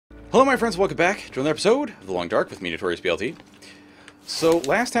Hello my friends, welcome back to another episode of The Long Dark with me, Notorious BLT. So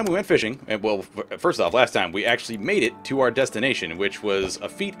last time we went fishing, and well, first off, last time we actually made it to our destination, which was a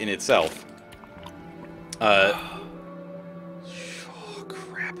feat in itself. Oh,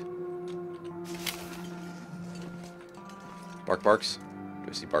 crap. Bark barks? Do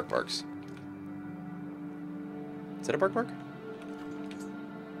I see bark barks? Is that a bark bark?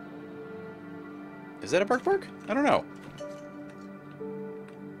 Is that a bark bark? I don't know.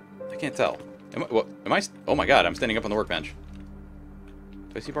 I can't tell. Am I? Oh my god, I'm standing up on the workbench.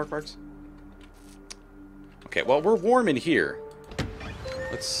 Do I see bark barks? Okay, well, we're warm in here.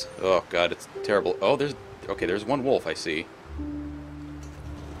 Let's... Oh god, it's terrible. Oh, there's... Okay, there's one wolf, I see.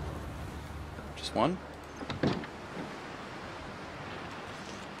 Just one?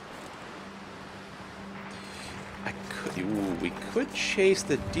 I could... Ooh, we could chase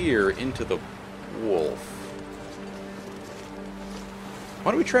the deer into the wolf. Why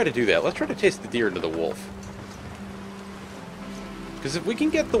don't we try to do that? Let's try to chase the deer into the wolf. Because if we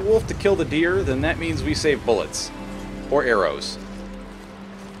can get the wolf to kill the deer, then that means we save bullets. Or arrows.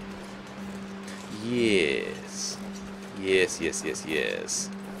 Yes. Yes, yes, yes, yes.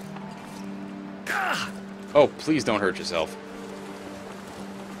 Oh, please don't hurt yourself.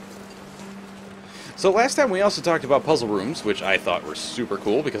 So last time we also talked about puzzle rooms, which I thought were super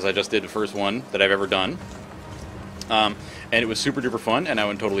cool because I just did the first one that I've ever done. And it was super duper fun, and I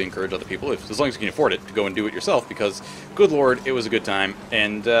would totally encourage other people, as long as you can afford it, to go and do it yourself, because, good lord, it was a good time,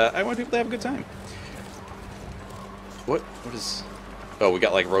 and I want people to have a good time. What is... Oh, we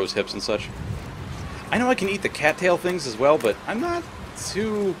got, like, rose hips and such. I know I can eat the cattail things as well, but I'm not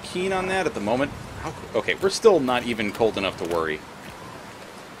too keen on that at the moment. Okay, we're still not even cold enough to worry.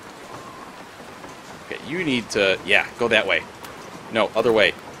 Okay, you need to... Yeah, go that way. No, other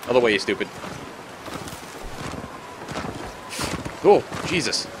way. Other way, you stupid. Oh,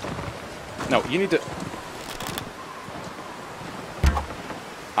 Jesus. No, you need to...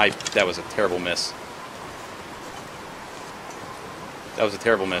 That was a terrible miss. That was a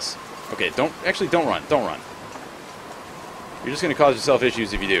terrible miss. Okay, don't run. Don't run. You're just going to cause yourself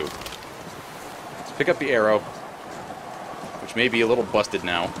issues if you do. Let's pick up the arrow, which may be a little busted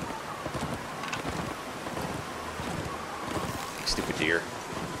now. Stupid deer.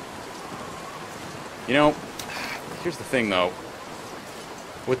 You know, here's the thing, though.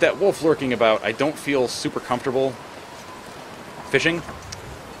 With that wolf lurking about, I don't feel super comfortable fishing.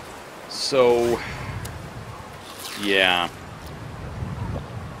 So, yeah.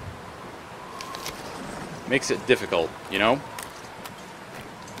 Makes it difficult, you know?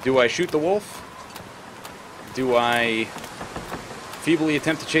 Do I shoot the wolf? Do I feebly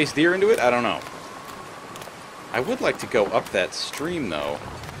attempt to chase deer into it? I don't know. I would like to go up that stream, though.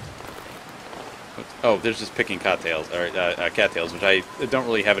 Oh, there's just picking cattails, which I don't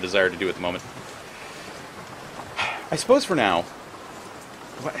really have a desire to do at the moment. I suppose for now...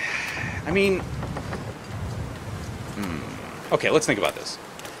 I mean... Okay, let's think about this.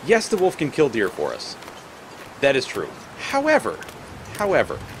 Yes, the wolf can kill deer for us. That is true. However,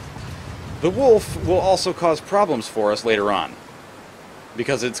 the wolf will also cause problems for us later on.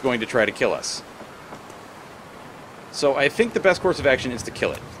 Because it's going to try to kill us. So I think the best course of action is to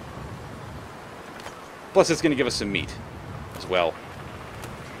kill it. Plus, it's going to give us some meat as well.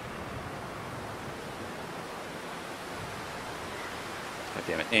 God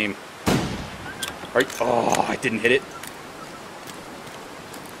damn it, aim. Right. Oh, I didn't hit it.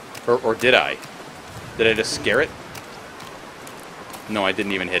 Or did I? Did I just scare it? No, I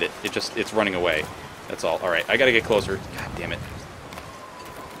didn't even hit it. It's running away. That's all. Alright, I gotta get closer. God damn it.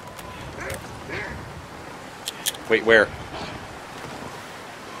 Wait, where?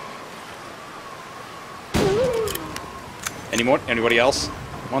 Anybody else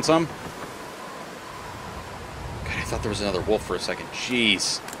want some? God, I thought there was another wolf for a second.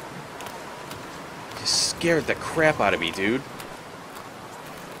 Jeez. You scared the crap out of me, dude.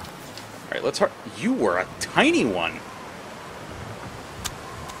 Alright, let's... You were a tiny one.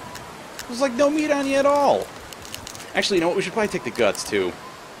 There's like no meat on you at all. Actually, you know what? We should probably take the guts, too.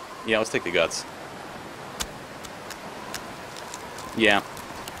 Yeah, let's take the guts. Yeah.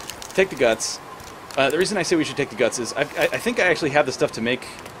 Take the guts. The reason I say we should take the guts is I think I actually have the stuff to make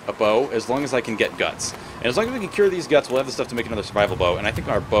a bow as long as I can get guts. And as long as we can cure these guts, we'll have the stuff to make another survival bow. And I think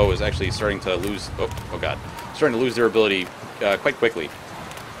our bow is actually starting to lose... Oh god. Starting to lose their ability quite quickly.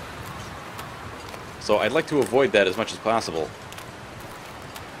 So I'd like to avoid that as much as possible.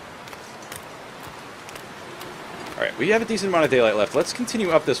 Alright, we have a decent amount of daylight left. Let's continue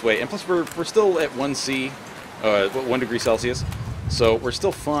up this way. And plus we're still at 1°C, 1 degree Celsius. So we're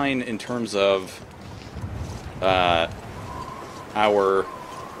still fine in terms of our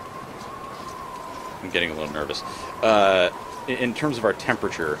I'm getting a little nervous. In terms of our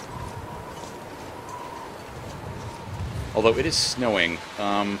temperature, although it is snowing,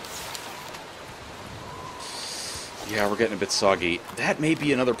 yeah, we're getting a bit soggy. That may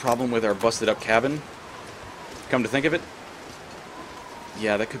be another problem with our busted up cabin. Come to think of it,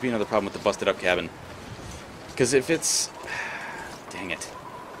 yeah, that could be another problem with the busted up cabin. Because if it's... Dang it.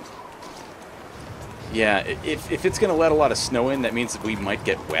 Yeah, if it's going to let a lot of snow in, that means that we might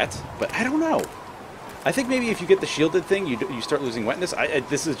get wet. But I don't know. I think maybe if you get the shielded thing, you start losing wetness.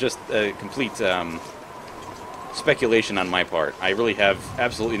 This is just a complete speculation on my part. I really have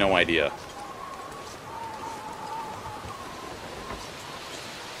absolutely no idea.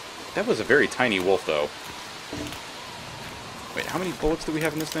 That was a very tiny wolf, though. Wait, how many bullets do we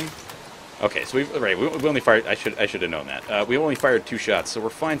have in this thing? Okay, so we only fired... I should have known that. We only fired 2 shots, so we're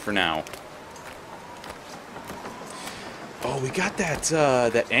fine for now. Oh, we got that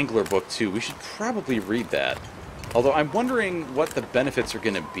angler book, too. We should probably read that. Although I'm wondering what the benefits are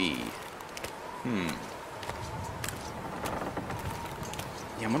going to be.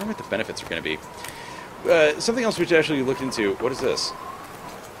 Yeah, I'm wondering what the benefits are going to be. Something else we should actually look into... What is this?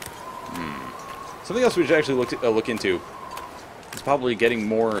 Something else we should actually look into is probably getting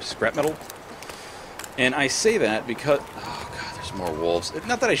more scrap metal. And I say that because... Oh, God, there's more wolves.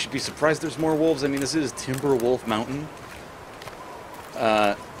 Not that I should be surprised there's more wolves. I mean, this is Timberwolf Mountain.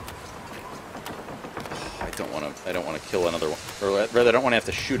 I don't want to kill another one, or rather, I don't want to have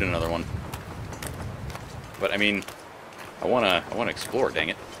to shoot another one. But I mean, I want to explore. Dang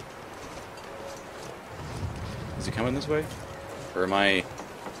it! Is he coming this way, or am I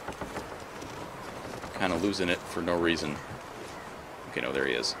kind of losing it for no reason? Okay, no, there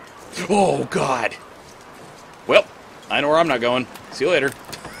he is. Oh God! Well, I know where I'm not going. See you later.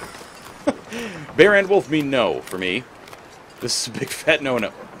 Bear and wolf mean no for me. This is a big fat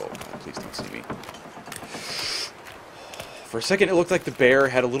no-no. Oh, God, please don't see me. For a second, it looked like the bear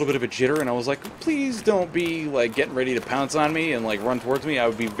had a little bit of a jitter, and I was like, please don't be, like, getting ready to pounce on me and, like, run towards me. I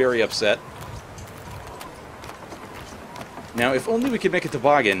would be very upset. Now, if only we could make a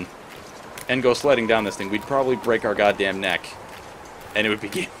toboggan and go sledding down this thing, we'd probably break our goddamn neck, and it would be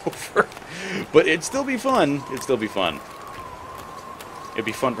game over. But it'd still be fun. It'd still be fun. It'd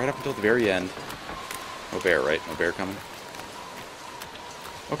be fun right up until the very end. No bear, right? No bear coming?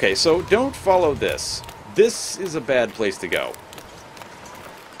 Okay, so don't follow this. This is a bad place to go.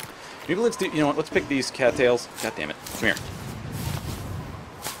 Maybe let's do... You know what? Let's pick these cattails. God damn it. Come here.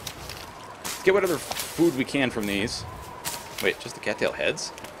 Let's get whatever food we can from these. Wait, just the cattail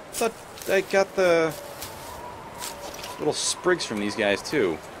heads? I thought I got the little sprigs from these guys,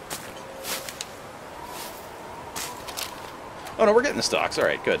 too. Oh, no, we're getting the stalks. All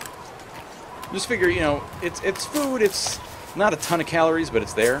right, good. Just figure, you know, it's food. It's not a ton of calories, but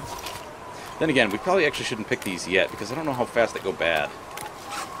it's there. Then again, we probably actually shouldn't pick these yet, because I don't know how fast they go bad.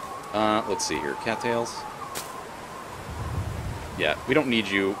 Let's see here. Cattails. Yeah, we don't need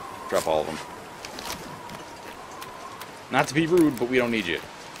you. Drop all of them. Not to be rude, but we don't need you.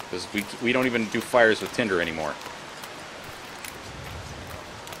 Because we don't even do fires with tinder anymore.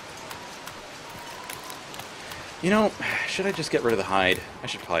 You know, should I just get rid of the hide? I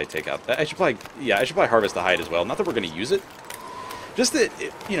should probably take out... I should probably harvest the hide as well. Not that we're going to use it. Just that,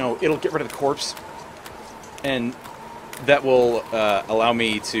 you know, it'll get rid of the corpse. And that will allow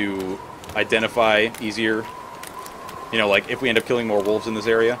me to identify easier. You know, like, if we end up killing more wolves in this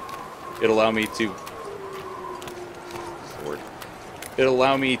area, it'll allow me to... What's the word? It'll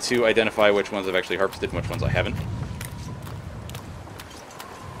allow me to identify which ones I've actually harvested and which ones I haven't.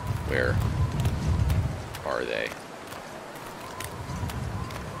 Where are they?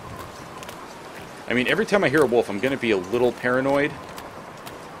 I mean, every time I hear a wolf, I'm going to be a little paranoid.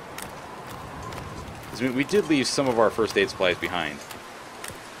 Because we did leave some of our first aid supplies behind.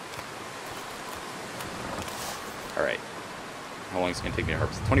 Alright. How long is it going to take me to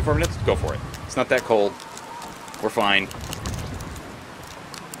harvest? 24 minutes? Go for it. It's not that cold. We're fine.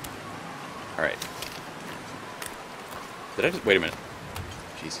 Alright. Did I just... Wait a minute.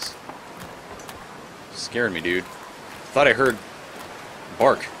 Jesus. Scaring me, dude. Thought I heard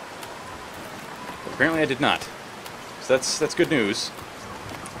bark. But apparently I did not. So that's good news.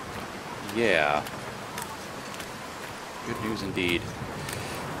 Yeah. Good news indeed.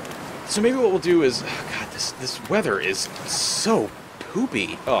 So maybe what we'll do is... Oh God, this weather is so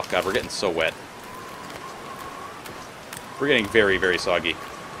poopy. Oh God, we're getting so wet. We're getting very, very soggy.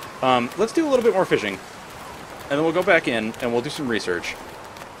 Let's do a little bit more fishing. And then we'll go back in and we'll do some research.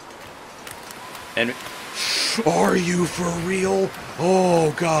 And... Are you for real?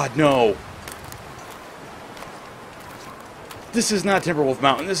 Oh, God, no. This is not Timberwolf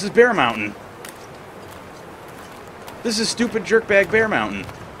Mountain. This is Bear Mountain. This is stupid jerkbag bear mountain.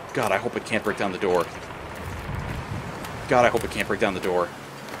 God, I hope it can't break down the door. God, I hope it can't break down the door.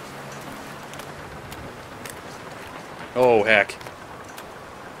 Oh, heck.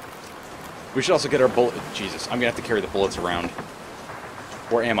 We should also get our bullet... Jesus, I'm going to have to carry the bullets around.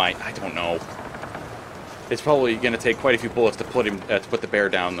 Or am I? I don't know. It's probably going to take quite a few bullets to put the bear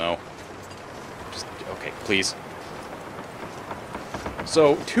down, though. Just, okay, please.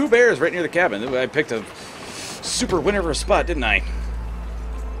 So, 2 bears right near the cabin. I picked a super winner of a spot, didn't I?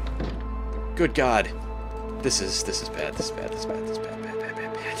 Good God. This is bad. This is bad. This is bad. This is bad.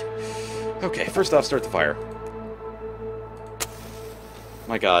 Bad. Okay, first off, start the fire.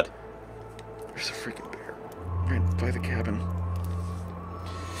 My God. There's a freaking bear right by the cabin.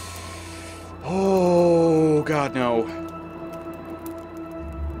 Oh, God, no.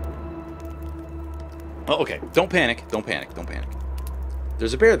 Oh, okay. Don't panic. Don't panic. Don't panic.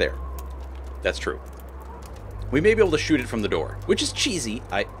 There's a bear there. That's true. We may be able to shoot it from the door, which is cheesy.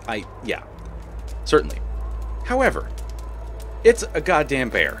 Yeah. Certainly. However, it's a goddamn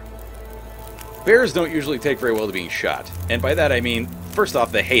bear. Bears don't usually take very well to being shot. And by that I mean, first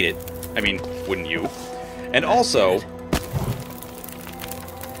off, they hate it. I mean, wouldn't you? And also,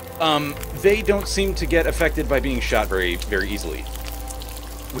 they don't seem to get affected by being shot very, very easily.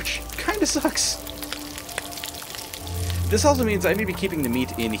 Which kind of sucks. This also means I may be keeping the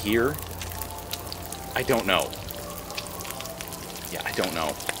meat in here. I don't know. Yeah, I don't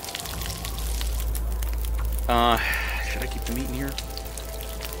know. Should I keep the meat in here?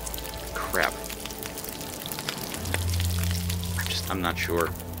 Crap. I'm not sure.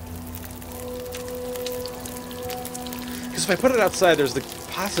 Because if I put it outside, there's the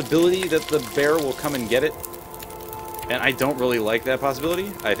possibility that the bear will come and get it. And I don't really like that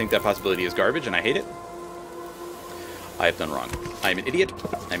possibility. I think that possibility is garbage, and I hate it. I have done wrong. I'm an idiot.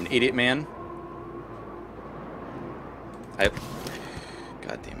 I'm an idiot man.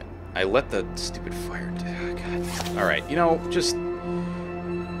 God damn it. I let the stupid fire... Oh, God. Alright, you know, just...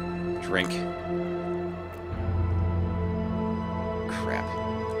 drink. Crap.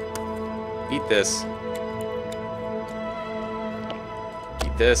 Eat this.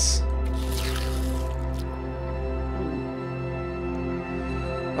 Eat this.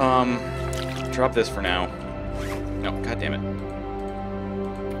 Drop this for now. No, god damn it.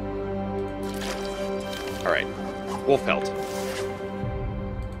 Alright. Wolf pelt.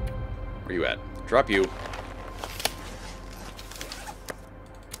 Where you at? Drop you.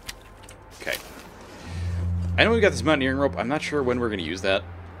 Okay. I know we got this mountaineering rope. I'm not sure when we're going to use that.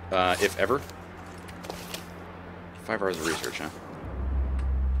 If ever. 5 hours of research, huh?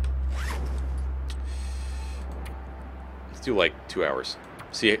 Let's do like 2 hours.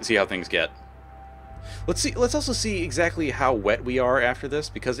 See how things get. Let's also see exactly how wet we are after this,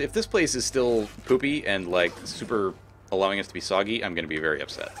 because if this place is still poopy and like super allowing us to be soggy, I'm going to be very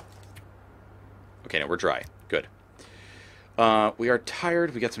upset. Okay, no, we're dry. Good. We are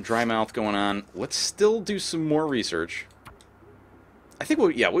tired. We got some dry mouth going on. Let's still do some more research. I think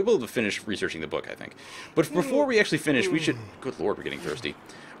we'll be able to finish researching the book, I think. But before we actually finish, we should... Good lord, we're getting thirsty.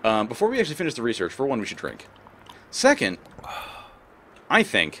 Before we actually finish the research, for one, we should drink. Second, I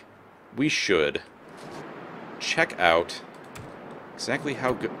think we should check out exactly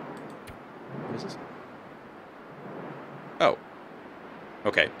how good... What is this? Oh.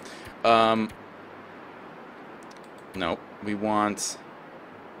 Okay. No, we want...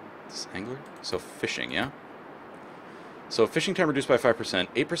 This angler? So fishing, yeah? So fishing time reduced by 5%.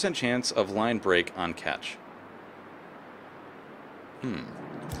 8% chance of line break on catch. So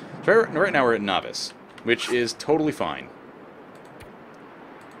right now we're at novice, which is totally fine.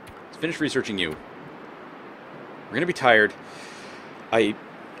 Let's finish researching you. We're going to be tired. I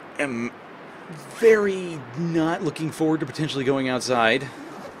am very not looking forward to potentially going outside.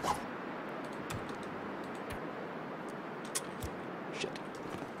 Shit.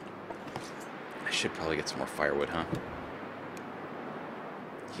 I should probably get some more firewood, huh?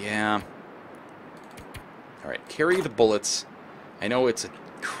 Yeah. Alright, carry the bullets. I know it's a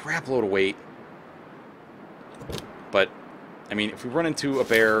crap load of weight. But, I mean, if we run into a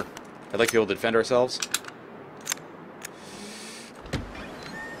bear, I'd like to be able to defend ourselves.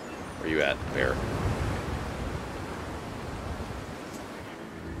 Where you at, bear?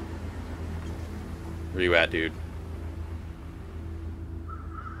 Where you at, dude?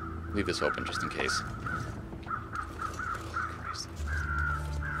 Leave this open just in case. Christ.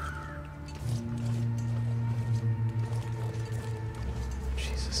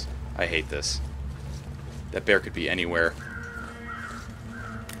 Jesus. I hate this. That bear could be anywhere.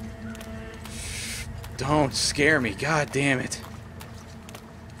 Don't scare me, god damn it.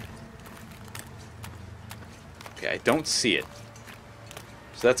 Okay, I don't see it.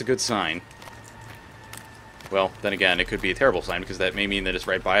 So that's a good sign. Well, then again, it could be a terrible sign, because that may mean that it's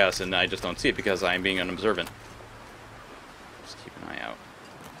right by us, and I just don't see it because I'm being unobservant. Just keep an eye out.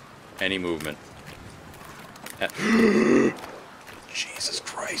 Any movement. Jesus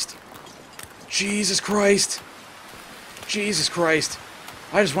Christ. Jesus Christ. Jesus Christ.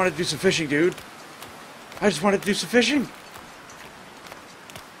 I just wanted to do some fishing, dude. I just wanted to do some fishing.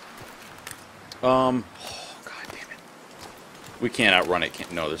 Oh, God damn it. We can't outrun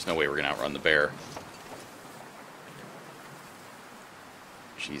it. No, there's no way we're going to outrun the bear.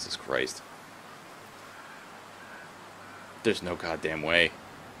 Jesus Christ. There's no goddamn way.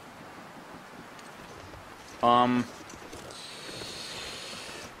 Oh,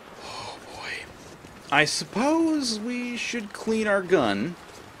 boy. I suppose we should clean our gun.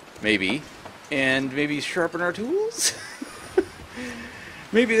 Maybe. And maybe sharpen our tools?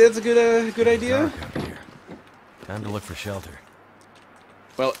 Maybe that's a good idea? Dark up here. Time to look for shelter.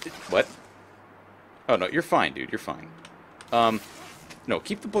 Well, what? Oh, no, you're fine, dude. You're fine. No,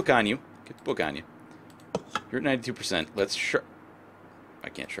 keep the book on you. Keep the book on you. You're at 92%. Let's I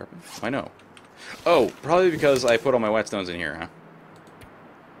can't sharpen? I know. Oh, probably because I put all my whetstones in here, huh?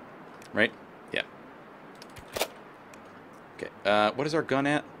 Right? Yeah. Okay, what is our gun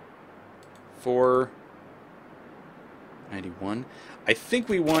at? 491. I think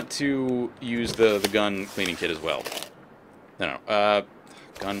we want to use the gun cleaning kit as well. No,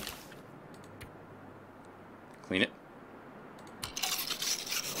 gun. Clean it.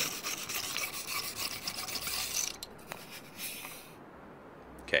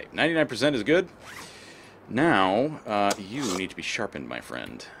 Okay, 99% is good. Now, you need to be sharpened, my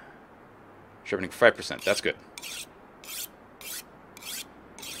friend. Sharpening 5%, that's good.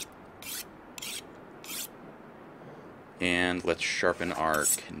 And let's sharpen our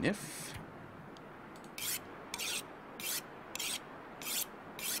kniff.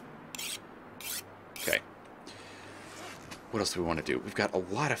 Okay. What else do we want to do? We've got a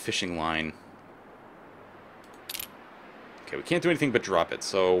lot of fishing line. Okay, we can't do anything but drop it,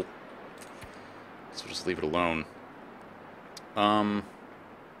 so we'll just leave it alone.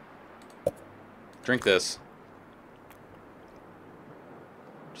 Drink this.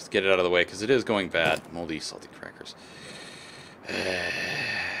 Just get it out of the way, because it is going bad. Moldy, salty crackers.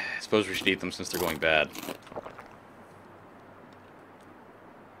 I suppose we should eat them since they're going bad.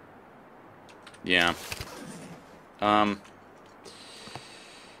 Yeah.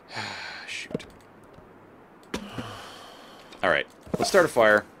 Shoot. Alright, let's start a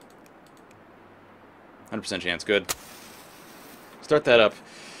fire. 100% chance, good. Start that up.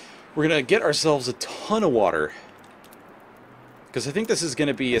 We're going to get ourselves a ton of water. Because I think this is going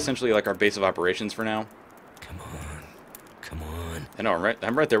to be essentially like our base of operations for now. Come on. Come on. I know,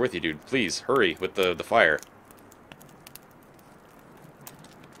 I'm right there with you, dude. Please, hurry with the fire.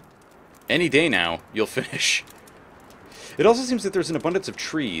 Any day now, you'll finish. It also seems that there's an abundance of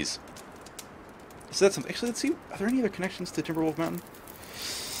trees. So that's something. Actually, let's see. Are there any other connections to Timberwolf Mountain?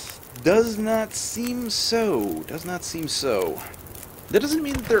 Does not seem so. Does not seem so. That doesn't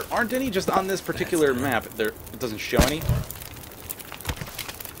mean that there aren't any, just on this particular map. It doesn't show any.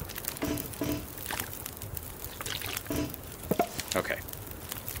 Okay.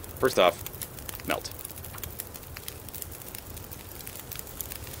 First off, melt.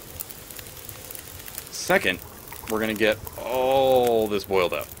 Second, we're going to get all this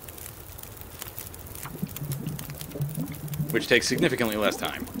boiled up. Which takes significantly less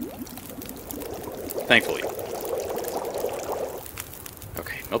time. Thankfully.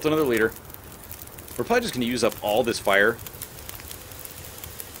 Okay, melt another liter. We're probably just going to use up all this fire.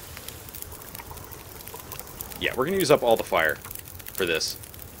 Yeah, we're going to use up all the fire for this.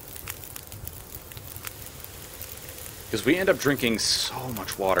 Because we end up drinking so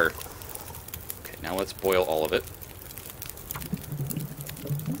much water. Okay, now let's boil all of it.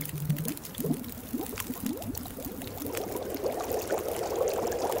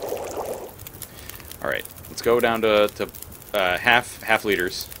 Alright, let's go down to half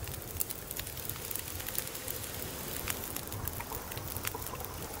liters.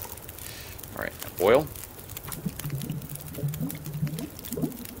 Alright, now boil.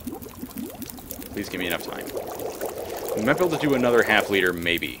 Please give me enough time. We might be able to do another half liter,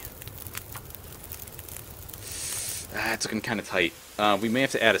 maybe. It's looking kind of tight. We may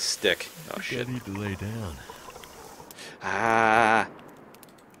have to add a stick. Oh, shit. I need to lay down.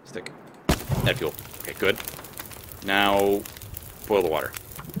 Stick. Add fuel. Okay, good. Now, boil the water.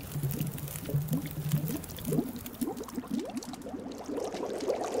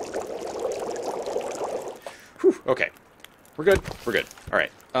 Whew, okay. We're good. We're good.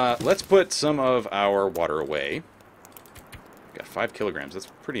 Alright. Let's put some of our water away. Got 5 kilograms. That's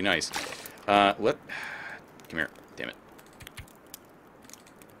pretty nice. Come here. Damn it.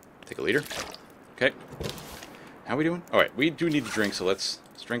 Take a liter. Okay. How are we doing? Alright, we do need to drink, so let's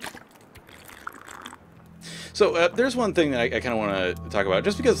drink. So, there's one thing that I kind of want to talk about,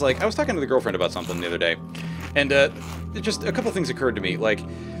 just because, like, I was talking to the girlfriend about something the other day, and just a couple things occurred to me. Like,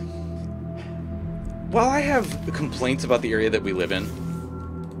 while I have complaints about the area that we live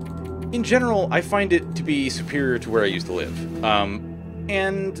in general, I find it to be superior to where I used to live.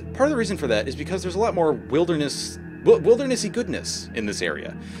 And part of the reason for that is because there's a lot more wildernessy goodness in this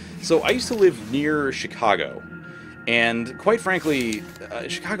area. So I used to live near Chicago, and quite frankly,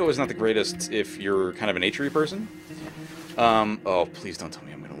 Chicago is not the greatest if you're kind of a naturey person. Oh, please don't tell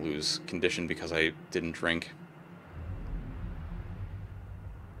me I'm going to lose condition because I didn't drink.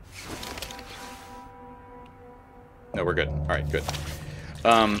 No, we're good. Alright, good.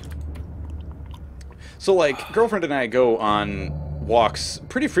 So, like, girlfriend and I go on walks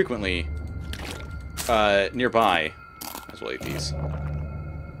pretty frequently nearby. Might as well eat these.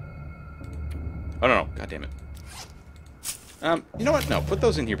 Oh, no. God damn it. You know what? No, put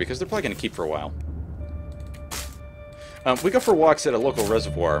those in here because they're probably going to keep for a while. We go for walks at a local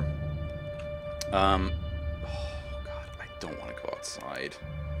reservoir. Oh, God. I don't want to go outside.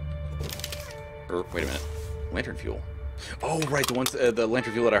 Wait a minute. Lantern fuel. Oh, right. The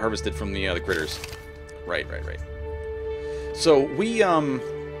lantern fuel that I harvested from the critters. Right. So, we go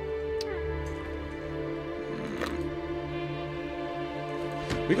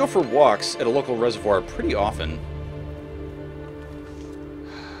for walks at a local reservoir pretty often.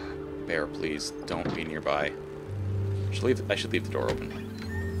 Bear, please, don't be nearby. I should leave the door open.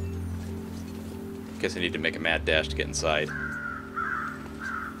 Guess I need to make a mad dash to get inside.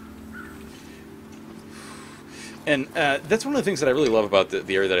 And that's one of the things that I really love about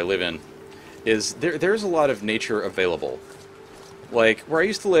the area that I live in, is there's a lot of nature available. Like, where I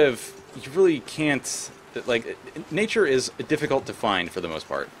used to live, you really can't... Like, nature is difficult to find for the most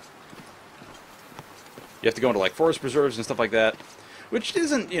part. You have to go into, like, forest preserves and stuff like that, which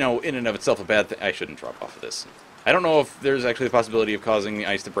isn't, you know, in and of itself a bad thing. I shouldn't drop off of this. I don't know if there's actually the possibility of causing the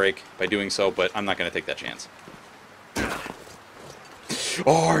ice to break by doing so, but I'm not going to take that chance.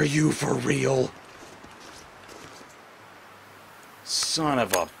 Are you for real? Son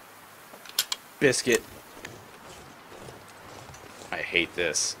of a biscuit. I hate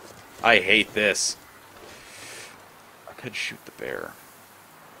this. I hate this. I could shoot the bear.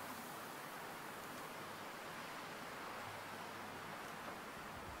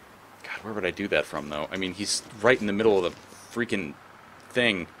 God, where would I do that from, though? I mean, he's right in the middle of the freaking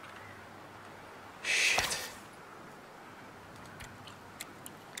thing. Shit.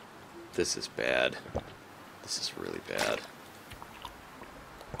 This is bad. This is really bad.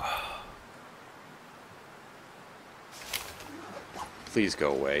 Please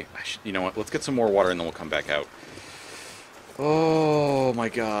go away. You know what? Let's get some more water and then we'll come back out. Oh my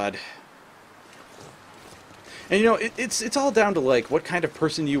god. And you know, it's all down to, like, what kind of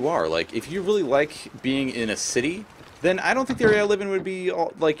person you are. Like, if you really like being in a city, then I don't think the area I live in would be,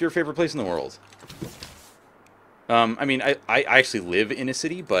 like, your favorite place in the world. I mean, I actually live in a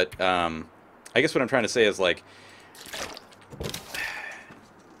city, but, I guess what I'm trying to say is, like,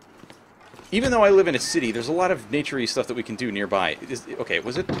 even though I live in a city, there's a lot of nature-y stuff that we can do nearby. Okay,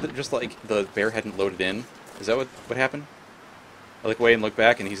 was it just like the bear hadn't loaded in? Is that what happened? I look away and look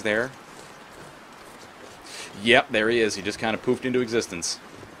back, and he's there. Yep, there he is. He just kind of poofed into existence.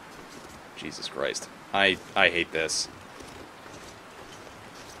 Jesus Christ. I hate this.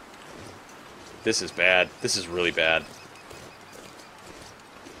 This is bad. This is really bad.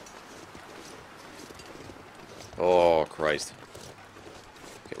 Oh, Christ.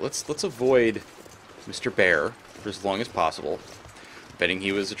 Okay, let's avoid Mr. Bear for as long as possible. Betting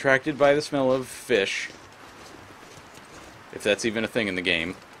he was attracted by the smell of fish. If that's even a thing in the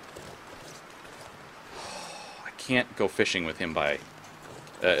game. I can't go fishing with him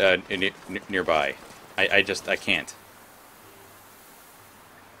nearby. I can't.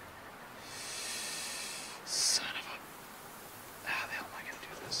 Son of a... How the hell am I going to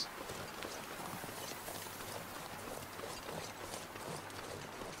do this?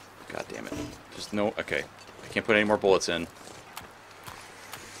 God damn it. Just no... Okay. I can't put any more bullets in.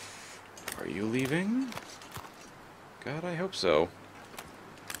 Are you leaving? God, I hope so.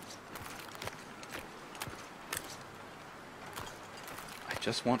 I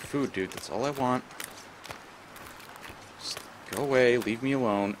just want food, dude. That's all I want. Just go away. Leave me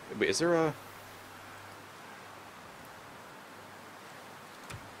alone. Wait, is there a...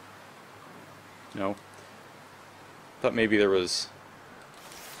 No. Thought maybe there was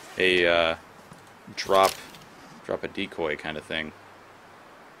a drop Drop a decoy kind of thing.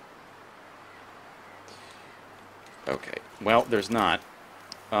 Okay. Well, there's not.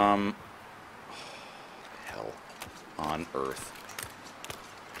 Hell on earth.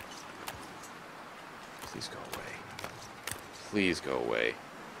 Please go away. Please go away.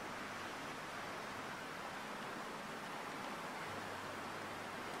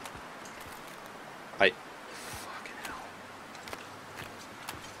 Fucking hell.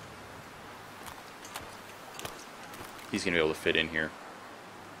 He's gonna be able to fit in here.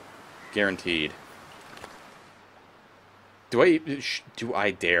 Guaranteed. Do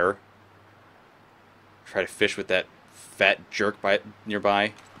I dare try to fish with that fat jerk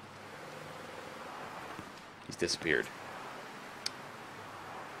nearby? He's disappeared.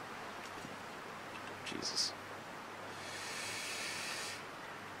 Jesus.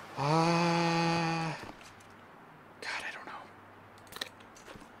 God, I don't know.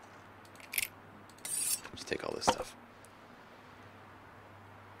 Just take all this stuff.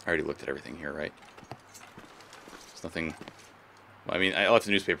 I already looked at everything here, right? There's nothing... Well, I mean, I left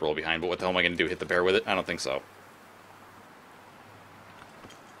the newspaper roll behind, but what the hell am I going to do? Hit the bear with it? I don't think so.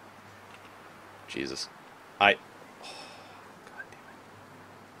 Jesus. Oh, God damn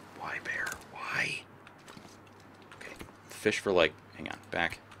it. Why, bear? Why? Okay. Fish for, like... Hang on.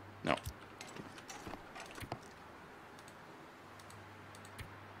 Back. No.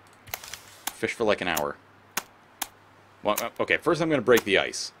 Fish for, like, an hour. Well, okay, first I'm going to break the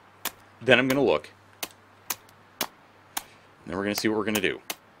ice. Then I'm going to look. Then we're going to see what we're going to do.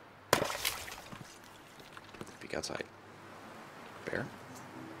 Peek outside. Bear?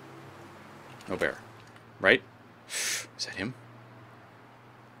 No bear. Right? Is that him?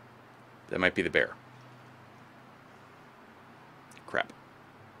 That might be the bear. Crap.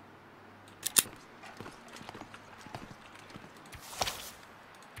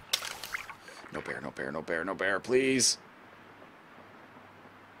 No bear, no bear, no bear, no bear, please.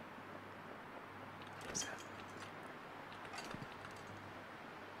 What is that?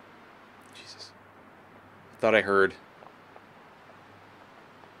 Jesus. Thought I heard.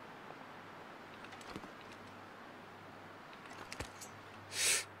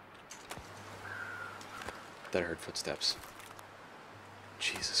 Thought I heard footsteps.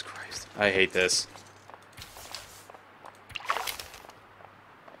 Jesus Christ. I hate this.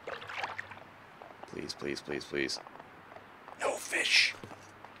 Please, please, please, please. No fish!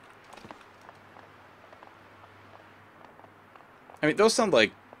 I mean, those sound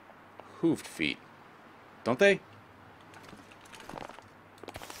like hooved feet, don't they?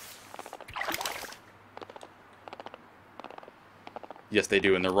 Yes, they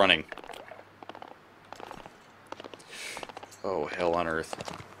do, and they're running. Oh, hell on earth.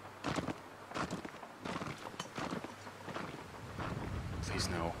 Please,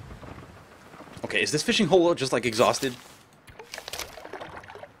 no. Okay, is this fishing hole just, like, exhausted?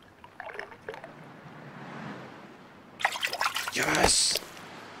 Yes!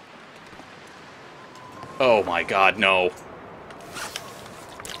 Oh my god, no.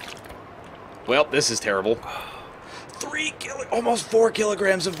 Well, this is terrible. Almost 4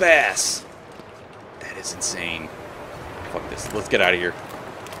 kilograms of bass! That is insane. Fuck this. Let's get out of here.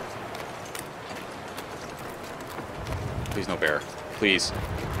 Please no bear. Please.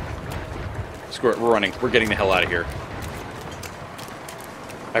 Screw it. We're running. We're getting the hell out of here.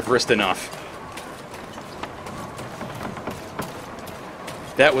 I've risked enough.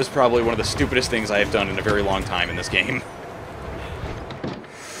 That was probably one of the stupidest things I have done in a very long time in this game.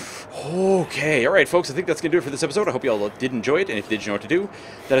 Okay, alright folks, I think that's going to do it for this episode. I hope you all did enjoy it, and if you did, you know what to do.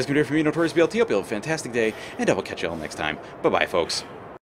 That is going to do it for me, Notorious BLT. Hope you all have a fantastic day, and I will catch you all next time. Bye-bye, folks.